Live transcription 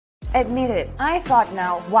Admit it, I thought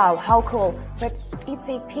now, wow, how cool, but it's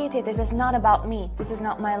a pity this is not about me, this is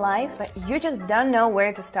not my life, but you just don't know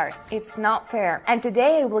where to start. It's not fair. And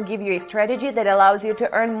today I will give you a strategy that allows you to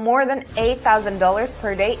earn more than $8,000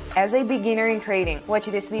 per day as a beginner in trading. Watch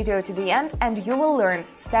this video to the end and you will learn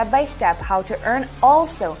step by step how to earn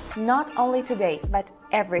also, not only today, but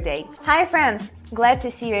every day. Hi friends! Glad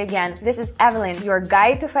to see you again. This is Evelyn, your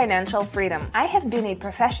guide to financial freedom. I have been a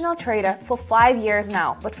professional trader for 5 years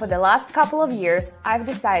now, but for the last couple of years, I've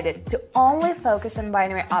decided to only focus on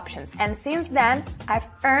binary options. And since then, I've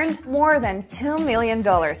earned more than $2 million.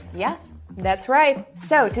 Yes? That's right.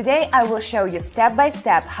 So today I will show you step by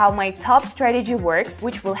step how my top strategy works,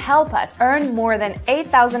 which will help us earn more than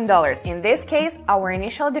 $8,000. In this case, our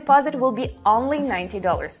initial deposit will be only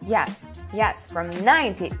 $90. Yes, from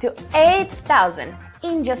 90 to 8,000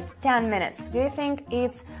 in just 10 minutes. Do you think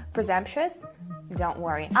it's presumptuous? Don't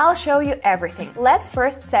worry, I'll show you everything. Let's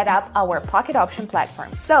first set up our pocket option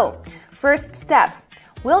platform. So, first step.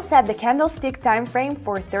 We'll set the candlestick time frame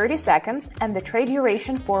for 30 seconds and the trade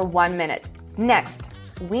duration for 1 minute. Next,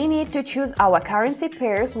 we need to choose our currency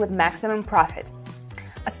pairs with maximum profit.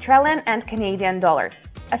 Australian and Canadian dollar,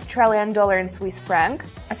 Australian dollar and Swiss franc,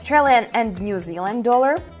 Australian and New Zealand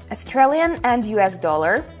dollar, Australian and US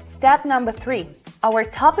dollar. Step number 3. Our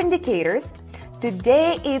top indicators.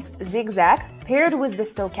 Today it's zigzag paired with the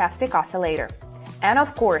stochastic oscillator. And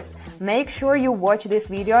of course, make sure you watch this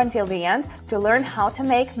video until the end to learn how to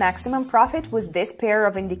make maximum profit with this pair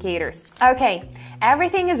of indicators. Okay,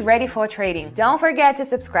 everything is ready for trading. Don't forget to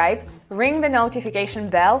subscribe, ring the notification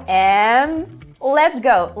bell, and let's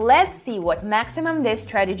go! Let's see what maximum this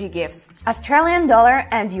strategy gives. Australian dollar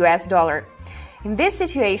and US dollar. In this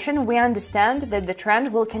situation, we understand that the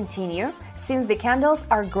trend will continue since the candles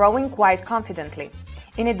are growing quite confidently.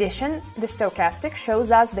 In addition, the stochastic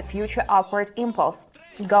shows us the future upward impulse,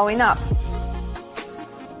 going up.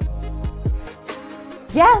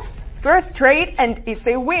 Yes! First trade and it's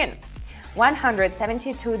a win!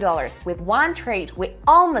 $172. With one trade, we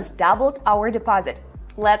almost doubled our deposit.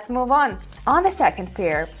 Let's move on. On the second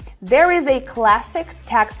pair, there is a classic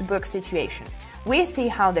textbook situation. We see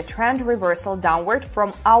how the trend reversal downward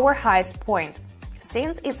from our highest point.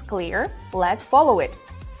 Since it's clear, let's follow it.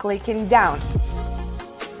 Clicking down.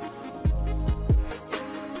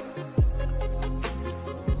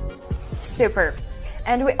 Super!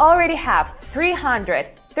 And we already have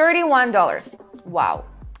 $331. Wow!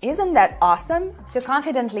 Isn't that awesome? To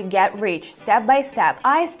confidently get rich step by step,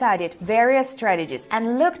 I studied various strategies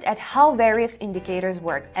and looked at how various indicators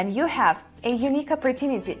work. And you have a unique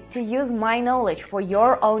opportunity to use my knowledge for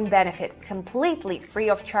your own benefit, completely free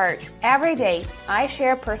of charge. Every day, I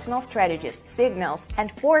share personal strategies, signals,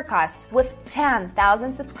 and forecasts with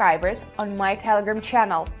 10,000 subscribers on my Telegram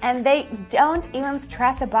channel. And they don't even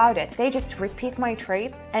stress about it. They just repeat my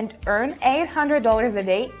trades and earn $800 a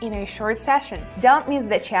day in a short session. Don't miss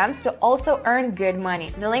the chance to also earn good money.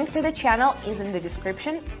 The link to the channel is in the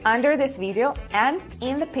description, under this video, and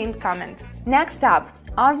in the pinned comment. Next up,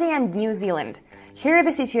 Aussie and New Zealand. Here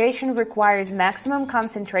the situation requires maximum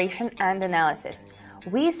concentration and analysis.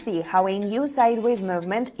 We see how a new sideways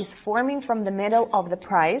movement is forming from the middle of the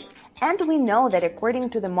price, and we know that according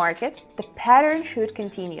to the market, the pattern should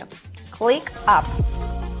continue. Click up.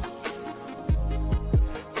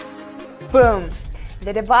 Boom!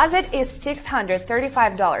 The deposit is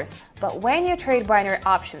 $635, but when you trade binary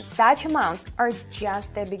options, such amounts are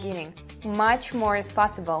just the beginning. Much more is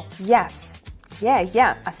possible. Yes!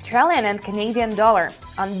 Yeah, Australian and Canadian dollar.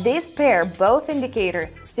 On this pair, both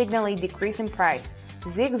indicators signal a decrease in price.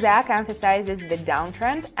 Zigzag emphasizes the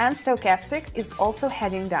downtrend and stochastic is also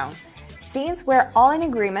heading down. Since we're all in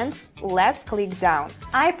agreement, let's click down.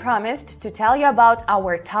 I promised to tell you about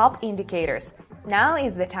our top indicators. Now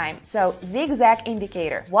is the time. So, zigzag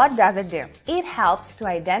indicator. What does it do? It helps to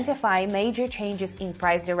identify major changes in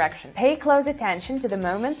price direction. Pay close attention to the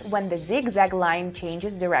moments when the zigzag line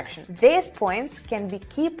changes direction. These points can be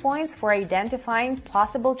key points for identifying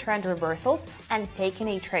possible trend reversals and taking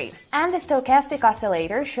a trade. And the stochastic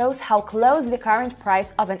oscillator shows how close the current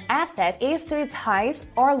price of an asset is to its highs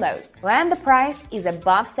or lows. When the price is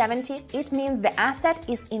above 70, it means the asset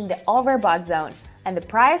is in the overbought zone, and the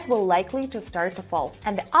price will likely to start to fall.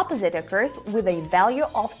 And the opposite occurs with a value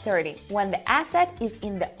of 30. When the asset is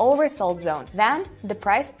in the oversold zone, then the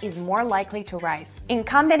price is more likely to rise. In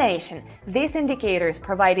combination, these indicators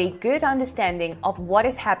provide a good understanding of what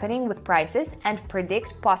is happening with prices and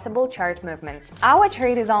predict possible chart movements. Our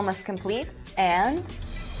trade is almost complete and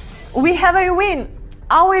we have a win!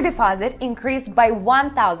 Our deposit increased by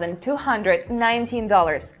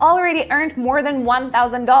 $1,219. Already earned more than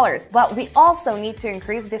 $1,000. But we also need to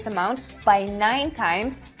increase this amount by 9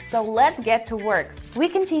 times, so let's get to work. We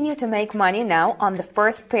continue to make money now on the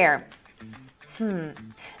first pair.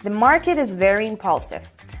 The market is very impulsive.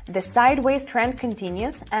 The sideways trend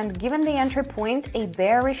continues, and given the entry point, a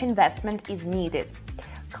bearish investment is needed.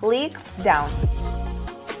 Click down.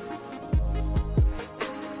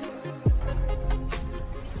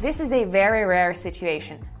 This is a very rare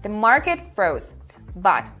situation. The market froze,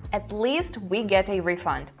 but at least we get a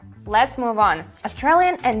refund. Let's move on.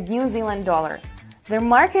 Australian and New Zealand dollar. The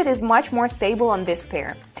market is much more stable on this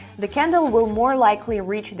pair. The candle will more likely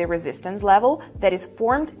reach the resistance level that is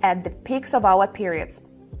formed at the peaks of our periods.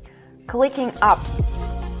 Clicking up.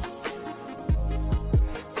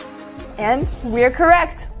 And we're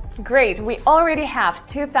correct! Great, we already have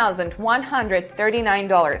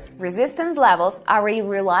 $2,139. Resistance levels are a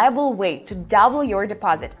reliable way to double your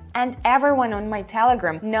deposit, and everyone on my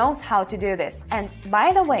Telegram knows how to do this. And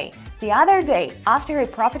by the way, the other day, after a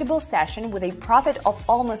profitable session with a profit of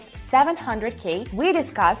almost 700K, we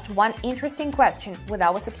discussed one interesting question with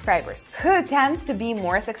our subscribers. Who tends to be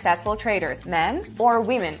more successful traders, men or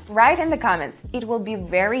women? Write in the comments. It will be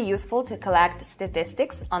very useful to collect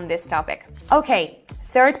statistics on this topic. Okay.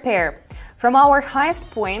 Third pair. From our highest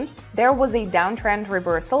point, there was a downtrend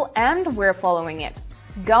reversal and we're following it.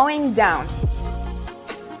 Going down.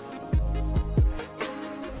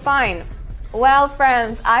 Fine. Well,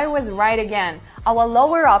 friends, I was right again. Our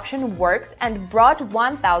lower option worked and brought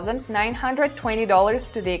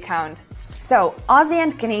 $1,920 to the account. So, Aussie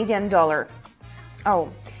and Canadian dollar.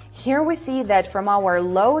 Oh, here we see that from our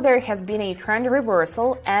low there has been a trend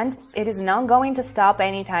reversal and it is not going to stop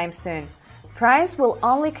anytime soon. Price will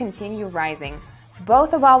only continue rising.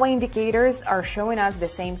 Both of our indicators are showing us the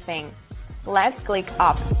same thing. Let's click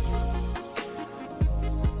up.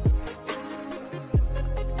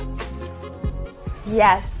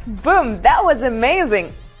 Yes, boom, that was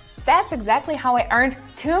amazing! That's exactly how I earned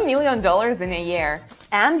 $2 million in a year.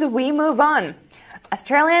 And we move on.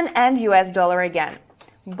 Australian and US dollar again.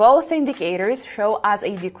 Both indicators show us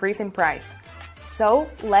a decrease in price. So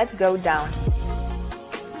let's go down.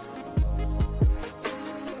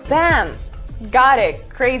 Bam! Got it!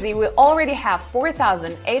 Crazy, we already have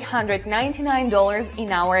 $4,899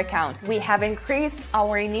 in our account. We have increased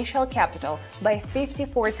our initial capital by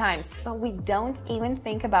 54 times, but we don't even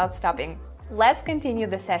think about stopping. Let's continue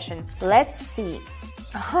the session. Let's see.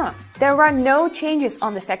 There are no changes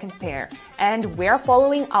on the second pair, and we're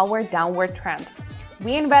following our downward trend.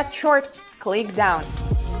 We invest short, click down.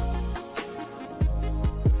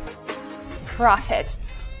 Profit.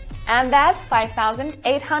 And that's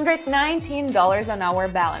 $5,819 on our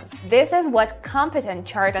balance. This is what competent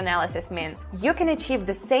chart analysis means. You can achieve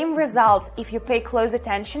the same results if you pay close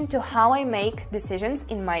attention to how I make decisions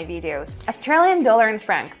in my videos. Australian dollar and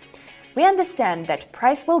franc. We understand that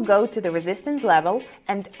price will go to the resistance level,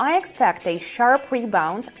 and I expect a sharp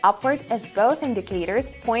rebound upward as both indicators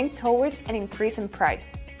point towards an increase in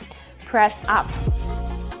price. Press up.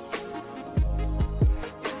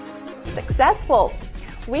 Successful!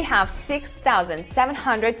 We have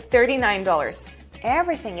 $6,739.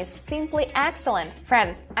 Everything is simply excellent.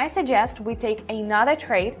 Friends, I suggest we take another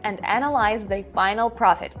trade and analyze the final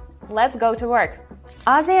profit. Let's go to work.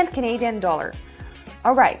 Aussie and Canadian dollar.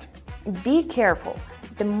 Alright, be careful.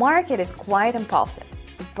 The market is quite impulsive,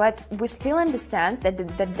 but we still understand that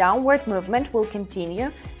the downward movement will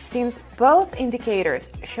continue since both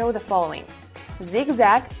indicators show the following.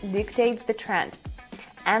 Zigzag dictates the trend,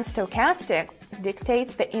 and stochastic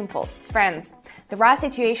dictates the impulse. Friends, there are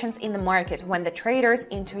situations in the market when the trader's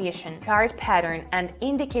intuition, chart pattern, and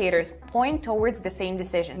indicators point towards the same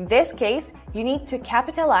decision. In this case, you need to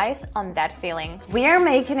capitalize on that feeling. We are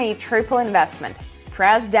making a triple investment.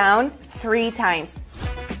 Press down 3 times.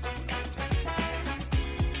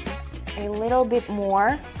 A little bit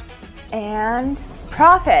more. And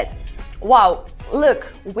profit! Wow! Look,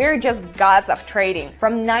 we're just gods of trading.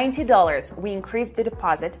 From $90, we increased the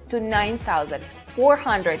deposit to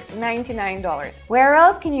 $9,499. Where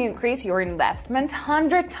else can you increase your investment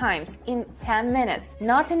 100 times in 10 minutes?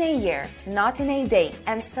 Not in a year, not in a day,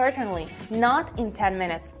 and certainly not in 10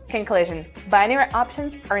 minutes. Conclusion: binary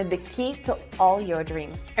options are the key to all your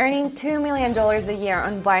dreams. Earning $2 million a year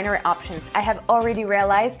on binary options, I have already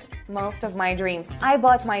realized most of my dreams. I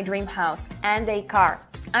bought my dream house and a car.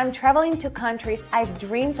 I'm traveling to countries I've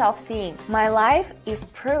dreamed of seeing. My life is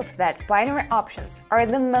proof that binary options are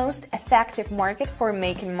the most effective market for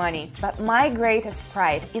making money. But my greatest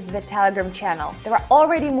pride is the Telegram channel. There are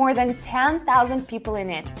already more than 10,000 people in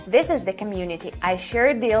it. This is the community I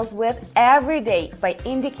share deals with every day by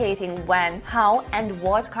indicating when, how, and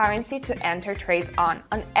what currency to enter trades on.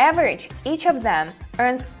 On average, each of them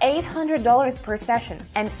earns $800 per session,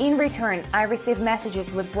 and in return, I receive messages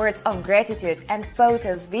with words of gratitude and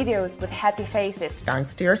photos, videos with happy faces.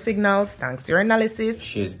 Thanks to your signals, thanks to your analysis.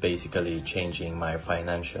 She's basically changing my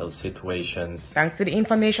financial situations. Thanks to the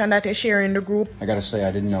information that you share in the group. I gotta say,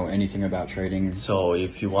 I didn't know anything about trading. So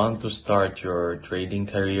if you want to start your trading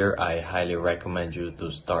career, I highly recommend you to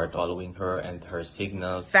start following her and her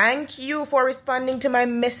signals. Thank you for responding to my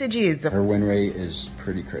messages. Her win rate is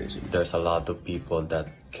pretty crazy. There's a lot of people that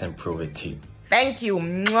can prove it to you. Thank you.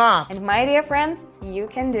 Mwah. And my dear friends, you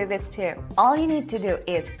can do this too. All you need to do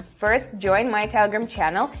is first join my Telegram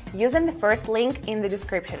channel using the first link in the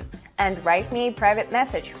description and write me a private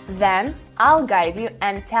message. Then I'll guide you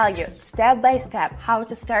and tell you step by step how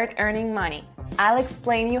to start earning money. I'll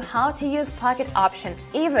explain you how to use pocket option,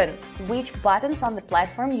 even which buttons on the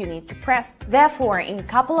platform you need to press. Therefore, in a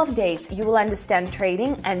couple of days, you will understand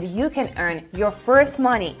trading and you can earn your first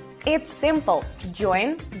money. It's simple.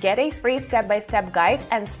 Join, get a free step-by-step guide,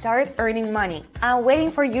 and start earning money. I'm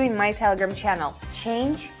waiting for you in my Telegram channel.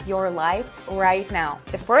 Change your life right now.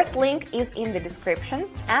 The first link is in the description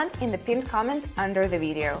and in the pinned comment under the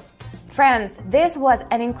video. Friends, this was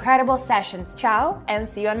an incredible session. Ciao, and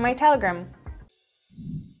see you on my Telegram.